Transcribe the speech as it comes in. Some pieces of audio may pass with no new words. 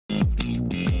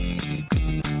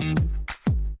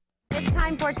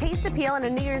time for Taste Appeal, and a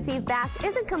New Year's Eve bash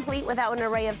isn't complete without an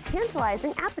array of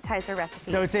tantalizing appetizer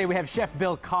recipes. So today we have Chef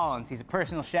Bill Collins. He's a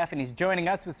personal chef, and he's joining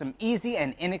us with some easy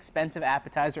and inexpensive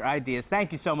appetizer ideas.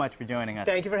 Thank you so much for joining us.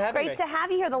 Thank you for having me. Great to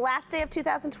have you here the last day of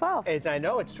 2012. I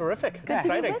know, it's terrific. Good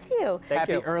to be with you.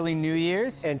 Happy early New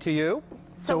Year's. And to you.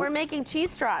 So we're making cheese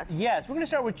straws. Yes, we're going to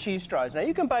start with cheese straws. Now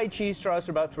you can buy cheese straws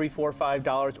for about $3, $4,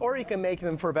 $5, or you can make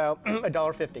them for about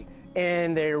 $1.50.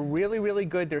 And they're really, really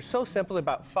good. They're so simple,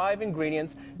 about 5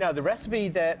 ingredients. Now the recipe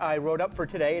that I wrote up for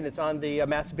today, and it's on the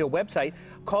Mass Appeal website,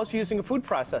 calls for using a food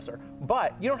processor.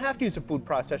 But you don't have to use a food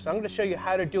processor. I'm going to show you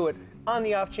how to do it on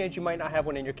the off chance you might not have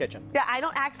one in your kitchen. Yeah, I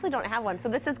actually don't have one, so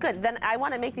this is good. Then I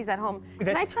want to make these at home.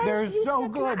 Can I try? They're so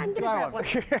good. I'm gonna grab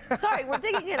one. Sorry, we're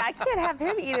digging in. I can't have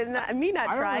him eat it and me not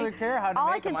try. I don't really care how to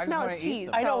All make them. I can smell is cheese.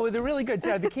 I know, they're really good.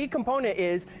 The key component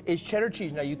is cheddar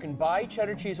cheese. Now you can buy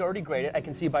cheddar cheese already grated. I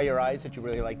can see by your eyes that you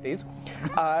really like these.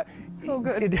 So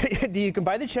good. You can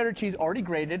buy the cheddar cheese already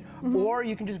grated, or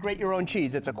you can just grate your own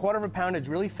cheese. It's a quarter of a pound. It's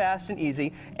really fast and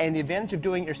easy. And the advantage of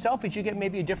doing it yourself is you get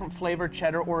maybe a different flavor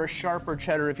cheddar or a sharper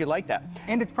cheddar if you like that.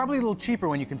 And it's probably a little cheaper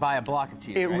when you can buy a block of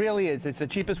cheese. It really is. It's the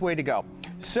cheapest way to go.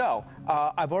 So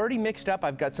I've already mixed up.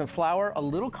 I've got some flour, a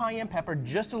little cayenne pepper,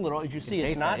 just a little. As you see,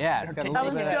 it's not. Yeah, it's got a I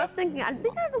little was just thinking. I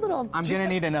think I have a little. I'm gonna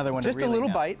need another one. Just to really a little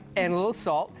know. bite and a little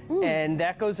salt, and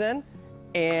that goes in,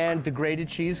 and the grated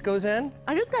cheese goes in.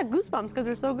 I just got goosebumps because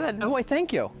they're so good. Oh, I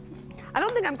thank you. I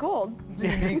don't think I'm cold. It's a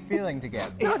unique feeling to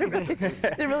get. No,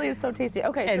 it really is so tasty.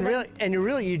 Okay, And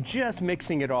so you're just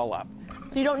mixing it all up.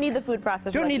 So you don't need the food processor.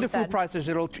 You don't like need you the food said.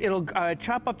 processor. It'll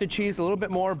chop up the cheese a little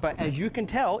bit more, but as you can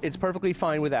tell, it's perfectly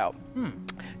fine without.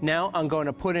 Now I'm going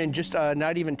to put in just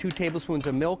not even 2 tablespoons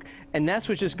of milk, and that's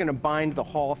what's just going to bind the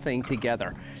whole thing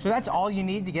together. So that's all you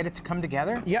need to get it to come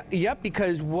together? Yep,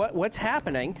 because what's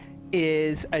happening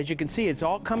is, as you can see, it's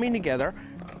all coming together,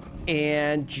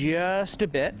 and just a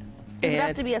bit. Does it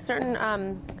have to be a certain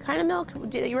kind of milk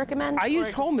that you recommend? I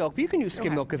use whole milk, but you can use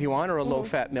skim milk if you want, or a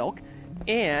low-fat milk.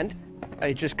 And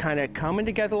it's just kind of coming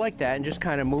together like that, and just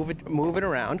kind of move it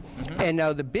around. And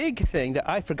now the big thing that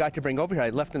I forgot to bring over here, I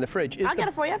left in the fridge, is I'll get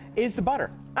it for you. Is the butter.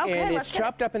 Okay, and let's it's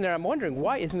chopped up in there. I'm wondering,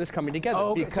 why isn't this coming together?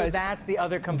 Oh, because so that's the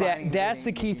other component. that's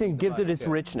the key thing, gives it its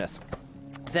richness.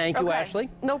 Thank you, Ashley.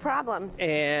 No problem.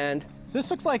 And so this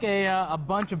looks like a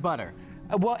bunch of butter.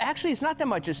 well, actually, it's not that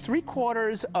much. It's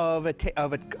 3/4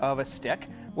 of a stick,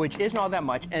 which isn't all that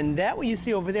much. And that what you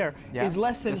see over there is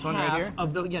less than This one right half here?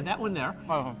 of the that one there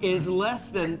is less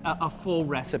than a full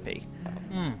recipe.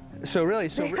 So really,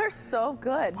 They're so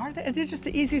good. they're just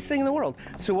the easiest thing in the world.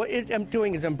 So what I'm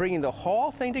doing is I'm bringing the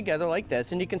whole thing together like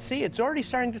this, and you can see it's already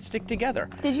starting to stick together.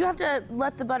 Did you have to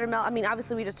let the butter melt? I mean,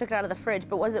 obviously we just took it out of the fridge,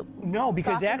 but was it No,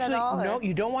 because softened actually, at all, no, or?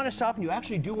 you don't want to soften. You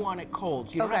actually do want it cold.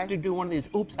 So you don't have to do one of these,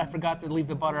 oops, I forgot to leave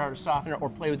the butter out of softener, or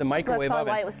play with the That's microwave probably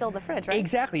oven. why it was still in the fridge, right?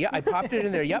 Exactly, yeah, I popped it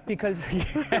in there, yep, because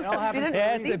it all happens.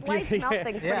 These lights melt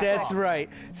things pretty That's quick. right.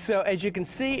 So as you can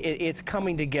see, it's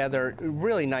coming together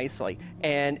really nicely.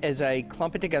 And as I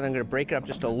clump it together, I'm going to break it up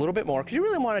just a little bit more, because you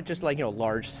really want it just like,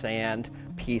 large sand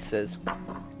pieces.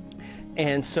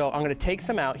 And so I'm going to take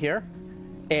some out here.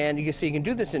 And you can see you can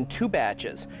do this in 2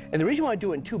 batches. And the reason you want to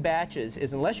do it in 2 batches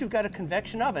is, unless you've got a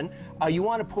convection oven, you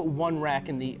want to put 1 rack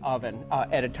in the oven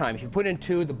at a time. If you put in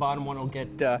 2, the bottom one will get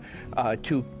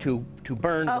too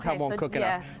burned, the top won't cook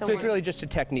enough. So it's really just a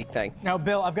technique thing. Now,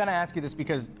 Bill, I've got to ask you this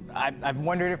because I've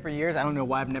wondered it for years. I don't know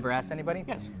why I've never asked anybody.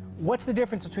 Yes. What's the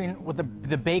difference between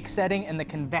the bake setting and the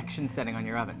convection setting on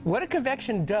your oven? What a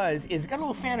convection does is it's got a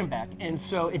little fan in back, and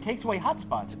so it takes away hot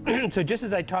spots. So just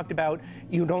as I talked about,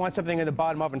 you don't want something in the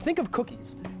bottom oven. Think of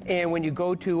cookies. And when you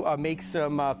go to make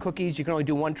some cookies, you can only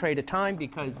do 1 tray at a time,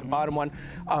 because the bottom one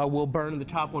will burn and the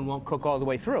top one won't cook all the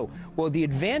way through. Well, the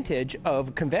advantage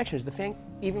of convection is the fan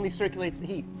evenly circulates the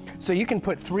heat. So you can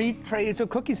put 3 trays of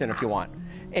cookies in if you want.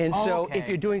 And so if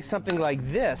you're doing something like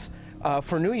this,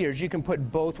 for New Year's, you can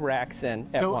put both racks in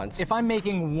at once. So if I'm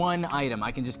making 1 item,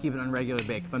 I can just keep it on regular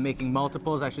bake. If I'm making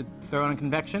multiples, I should throw it on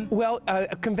convection? Well,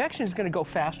 convection is going to go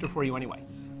faster for you anyway.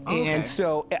 And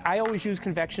so I always use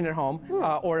convection at home,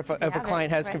 or if a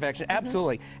client has convection,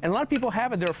 absolutely. And a lot of people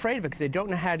have it, they're afraid of it because they don't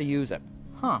know how to use it.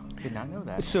 Huh, did not know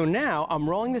that. So now, I'm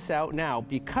rolling this out now,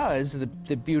 because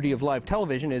the beauty of live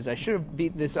television is I should have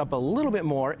beat this up a little bit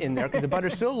more in there, because the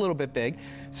butter's still a little bit big.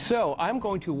 So I'm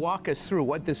going to walk us through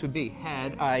what this would be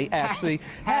had I actually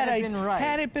had it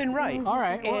been right. All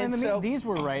right, well, and so these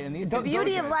were right, and these The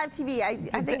beauty of live TV,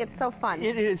 I think it's so fun.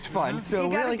 It is fun. So you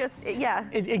gotta really, just, make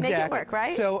exactly. it work,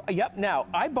 right? So, yep, now,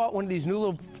 I bought one of these new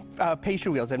little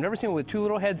pastry wheels. I've never seen one with 2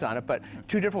 little heads on it, but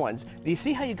 2 different ones. Do you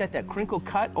see how you got that crinkle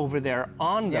cut over there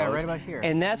on those? Yeah, right about here.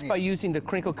 And that's by using the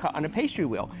crinkle cut on a pastry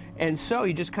wheel. And so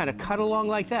you just kind of cut along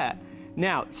like that.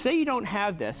 Now, say you don't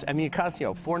have this. I mean, it costs,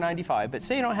 $4.95, but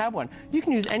say you don't have one. You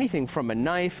can use anything from a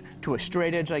knife to a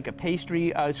straight edge like a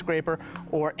pastry scraper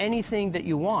or anything that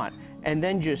you want. And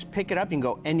then just pick it up. You can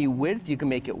go any width. You can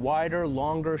make it wider,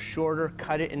 longer, shorter,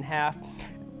 cut it in half.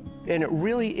 And it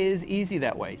really is easy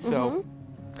that way. So.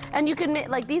 And you can make,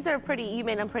 like, these are pretty, you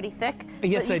made them pretty thick.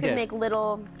 Yes, but I did. You can make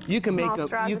little small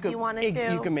straws if you wanted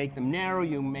to. You can make them narrow,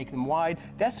 you can make them wide.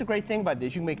 That's the great thing about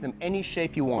this. You can make them any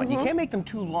shape you want. You can't make them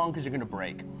too long because you're going to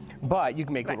break. But you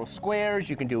can make little squares,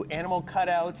 you can do animal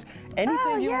cutouts,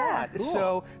 anything you want.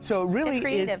 Cool. So it really is,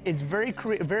 creative. it's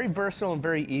very versatile and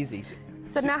very easy.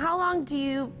 So now how long do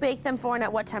you bake them for and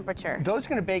at what temperature? Those are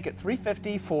going to bake at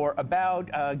 350 for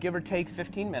about, give or take,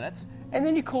 15 minutes. And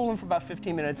then you cool them for about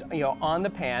 15 minutes, on the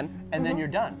pan, and then you're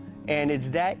done. And it's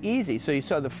that easy. So you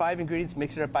saw the 5 ingredients,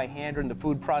 mix it up by hand or in the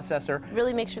food processor.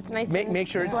 Really make sure it's nice and Make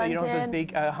sure you don't have those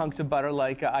big hunks of butter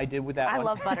like I did with that one. I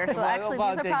love butter, so actually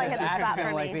these will probably hit the spot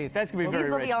for like me. these. That's going to be very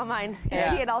These will rich. be all mine.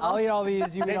 Yeah. See it all I'll eat all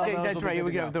these, you eat all those. That's right,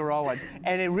 we can have the raw ones.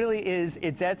 And it really is,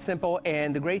 it's that simple.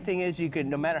 And the great thing is you can,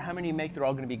 no matter how many you make, they're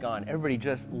all going to be gone. Everybody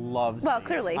just loves Well, these.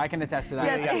 clearly. I can attest to that.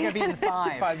 Yes. I think I've eaten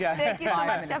 5. 5, yeah. Thank you so 5 much,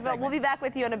 minute Chef. segment. We'll be back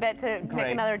with you in a bit to make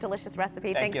Great. another delicious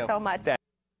recipe. Thank Thanks you. so much.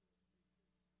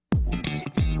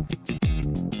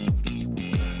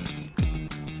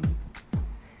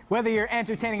 Whether you're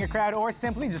entertaining a crowd or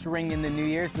simply just ringing in the New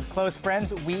Year's with close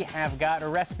friends, we have got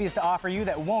recipes to offer you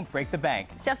that won't break the bank.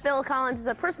 Chef Bill Collins is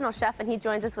a personal chef, and he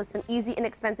joins us with some easy,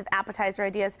 inexpensive appetizer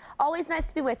ideas. Always nice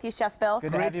to be with you, Chef Bill.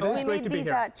 Good to have you back. We made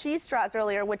these cheese straws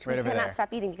earlier, which we over cannot there.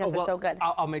 stop eating because they're so good.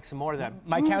 I'll make some more of them.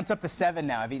 My count's up to 7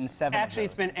 now. I've eaten 7 Actually,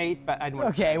 of it's those. been 8, but I don't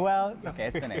want Okay, well,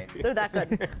 it's been 8. They're that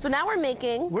good. So now we're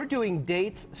making... We're doing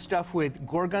dates stuffed with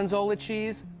gorgonzola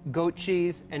cheese, goat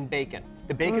cheese, and bacon.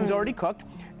 The bacon's already cooked,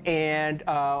 and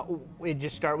we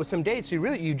just start with some dates.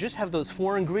 You just have those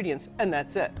 4 ingredients, and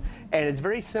that's it. And it's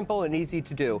very simple and easy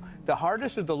to do. The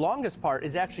hardest or the longest part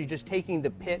is actually just taking the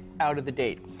pit out of the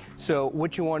date. So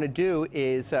what you want to do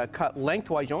is cut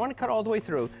lengthwise. You don't want to cut all the way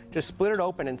through. Just split it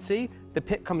open and see the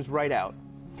pit comes right out.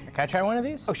 Can I try one of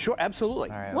these? Oh, sure, absolutely.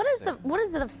 All right, What let's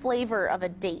is the flavor of a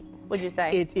date, would you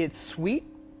say? It's sweet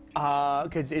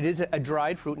because it is a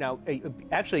dried fruit. Now,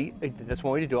 actually, that's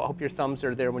one way to do it. I hope your thumbs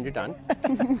are there when you're done.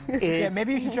 Yeah,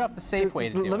 maybe you should show off the safe way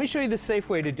to do it. Let me show you the safe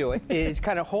way to do it. Is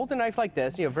kind of hold the knife like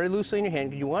this, very loosely in your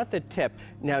hand. You want the tip.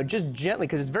 Now, just gently,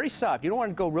 because it's very soft. You don't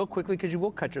want to go real quickly because you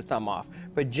will cut your thumb off.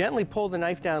 But gently pull the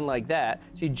knife down like that.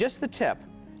 See, just the tip.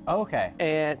 Okay.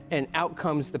 And out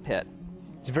comes the pit.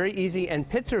 It's very easy, and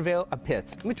pits are available.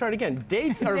 Pits. Let me try it again.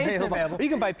 Dates are Dates available. You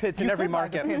can buy pits in every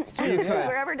market. Pits too. Yeah.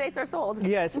 Wherever dates are sold.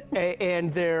 Yes,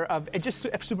 and they're just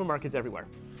supermarkets everywhere.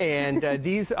 And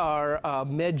these are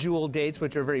medjool dates,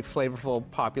 which are a very flavorful,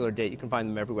 popular date. You can find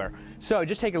them everywhere. So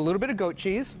just take a little bit of goat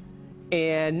cheese.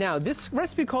 And now this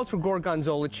recipe calls for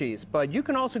gorgonzola cheese, but you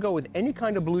can also go with any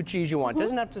kind of blue cheese you want. It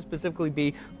doesn't have to specifically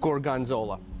be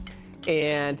gorgonzola.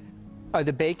 And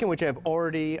the bacon, which I've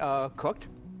already cooked.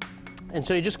 And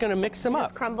so you're just going to mix them up.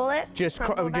 Just crumble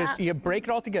it? You break it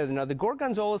all together. Now, the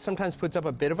gorgonzola sometimes puts up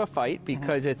a bit of a fight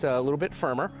because it's a little bit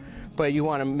firmer, but you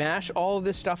want to mash all of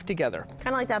this stuff together.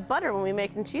 Kind of like that butter when we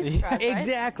make the cheese straws, right?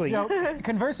 Exactly.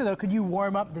 Conversely, though, could you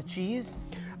warm up the cheese?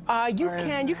 You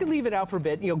can leave it out for a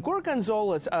bit.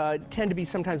 Gorgonzolas tend to be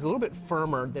sometimes a little bit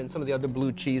firmer than some of the other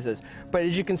blue cheeses. But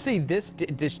as you can see, this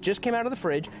just came out of the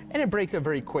fridge, and it breaks up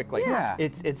very quickly. Yeah.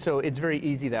 So it's very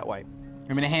easy that way.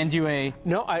 I'm going to hand you a...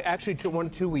 No, I actually took 1 or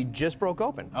 2 we just broke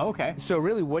open. Oh, okay. So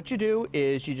really what you do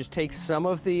is you just take some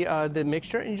of the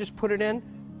mixture and you just put it in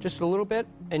just a little bit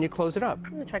and you close it up.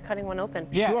 I'm going to try cutting one open.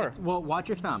 Yeah, Sure. Well, watch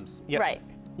your thumbs. Yep. Right.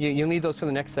 You'll need those for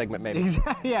the next segment, maybe.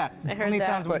 Exactly. Yeah. I heard Only that.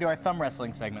 times when we do our thumb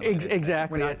wrestling segment.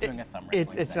 Exactly. We're not doing a thumb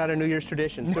wrestling It's not a New Year's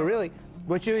tradition. So really,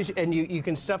 what you do is, and you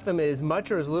can stuff them as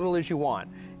much or as little as you want.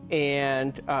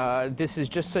 And this is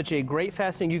just such a great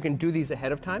fast thing. You can do these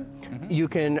ahead of time. You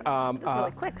can. It's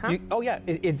really quick, huh? Oh yeah,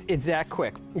 it's that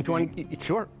quick. If you want,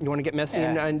 sure. You want to get messy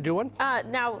and do one?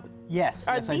 Now, Yes.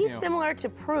 are yes, I these do. similar to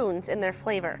prunes in their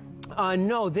flavor?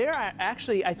 No, they're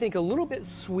actually, I think, a little bit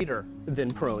sweeter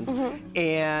than prunes.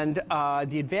 And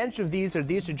the advantage of these are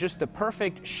just the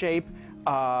perfect shape,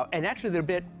 and actually they're a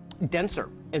bit denser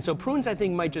And so prunes, I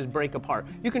think, might just break apart.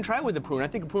 You can try it with a prune. I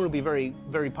think a prune will be very,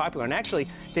 very popular. And actually,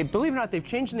 believe it or not, they've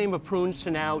changed the name of prunes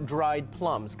to now dried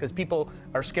plums, because people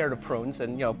are scared of prunes,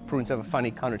 and you know, prunes have a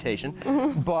funny connotation.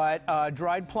 But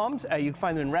dried plums, you can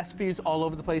find them in recipes all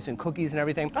over the place, in cookies and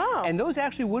everything. Oh. And those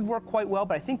actually would work quite well,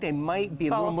 but I think they might be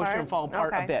a little mushier and fall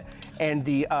apart a bit. And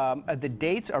the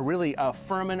dates are really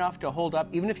firm enough to hold up.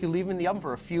 Even if you leave them in the oven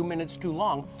for a few minutes too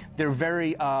long, they're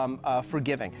very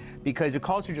forgiving, because it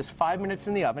calls for just 5 minutes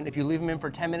in the oven. If you leave them in for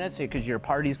 10 minutes because your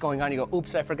party's going on, you go,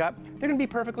 oops, I forgot, they're going to be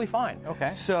perfectly fine.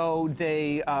 Okay. So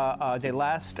they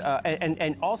last,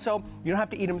 and also you don't have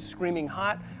to eat them screaming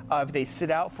hot. If they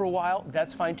sit out for a while,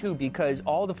 that's fine too, because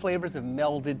all the flavors have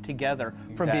melded together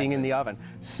from being in the oven.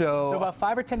 So about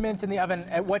 5 or 10 minutes in the oven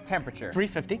at what temperature?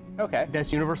 350. Okay.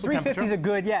 That's universal temperature. 350 is a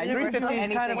good, yeah. 350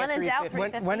 is kind of when in doubt,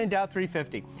 350. When in doubt,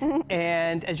 350.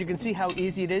 And as you can see how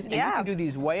easy it is, and you can do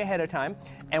these way ahead of time.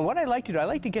 And what I like to do, I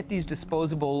like to get these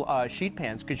disposable sheet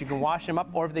pans, because you can wash them up,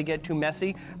 or if they get too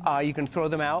messy, you can throw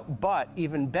them out. But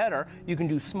even better, you can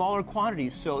do smaller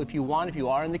quantities. So if you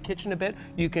are in the kitchen a bit,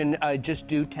 you can just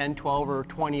do 10, 12, or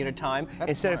 20 at a time.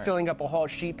 Instead of filling up a whole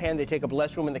sheet pan, they take up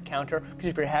less room in the counter, because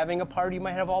if you're having a party, you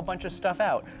might have a whole bunch of stuff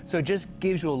out. So it just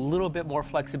gives you a little bit more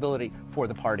flexibility for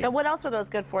the party. And what else are those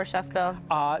good for, Chef Bill?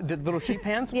 The little sheet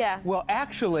pans? Yeah. Well,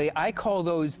 actually, I call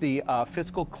those the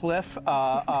Fiscal Cliff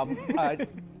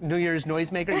New Year's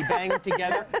noisemaker. You bang them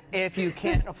together if you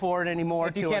can't afford any more.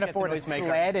 If you can't afford a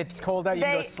sled, it's cold out, you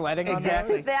can go sledding on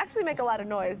those. They actually make a lot of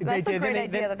noise. That's a great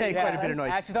idea. They make quite a bit of noise.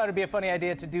 I actually thought it'd be a funny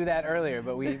idea to do that earlier,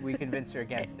 but we convinced her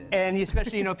against it. And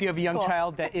especially, you know, if you have a young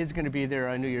child, that is going to be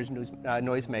their New Year's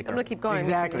noisemaker. I'm going to keep going.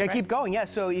 Exactly. Yeah, keep going, yeah.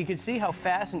 So you can see how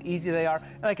fast and easy they are.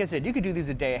 And like I said, you could do these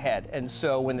a day ahead. And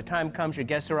so when the time comes, your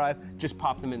guests arrive, just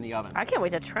pop them in the oven. I can't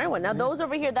wait to try one. Now, those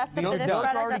over here, that's the finished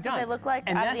product. That's what they look like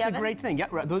and out of the oven? that's the great thing. Yeah,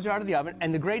 right, those are out of the oven.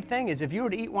 And the great thing is, if you were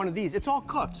to eat one of these, it's all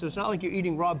cooked. So it's not like you're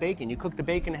eating raw bacon. You cook the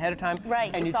bacon ahead of time,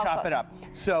 and you chop it up.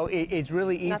 So it's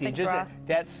really easy. Nothing's just raw.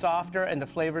 that's softer, and the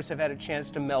flavors have had a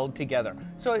chance to meld together.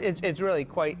 So it's really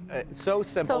quite so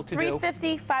simple to do. So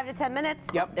 350, 5 to 10 minutes.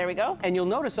 Yep. There we go. And you'll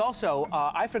notice also,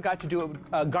 I forgot to do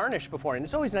a garnish before, and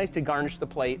it's always nice to garnish the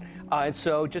plate. And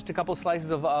so just a couple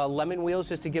slices of lemon wheels,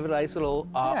 just to give it a nice little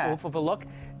oomph of a look,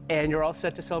 and you're all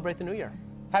set to celebrate the new year.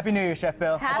 Happy New Year, Chef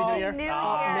Bill. Happy New Year.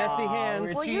 Messy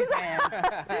hands. We'll cheese use hands.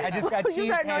 I just got we'll cheese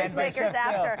use our hands by noisemakers Chef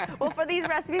after. Bill. Well, for these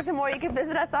recipes and more, you can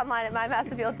visit us online at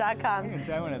mymasterfield.com.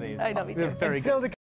 Try one of these. I know, me too. Very good.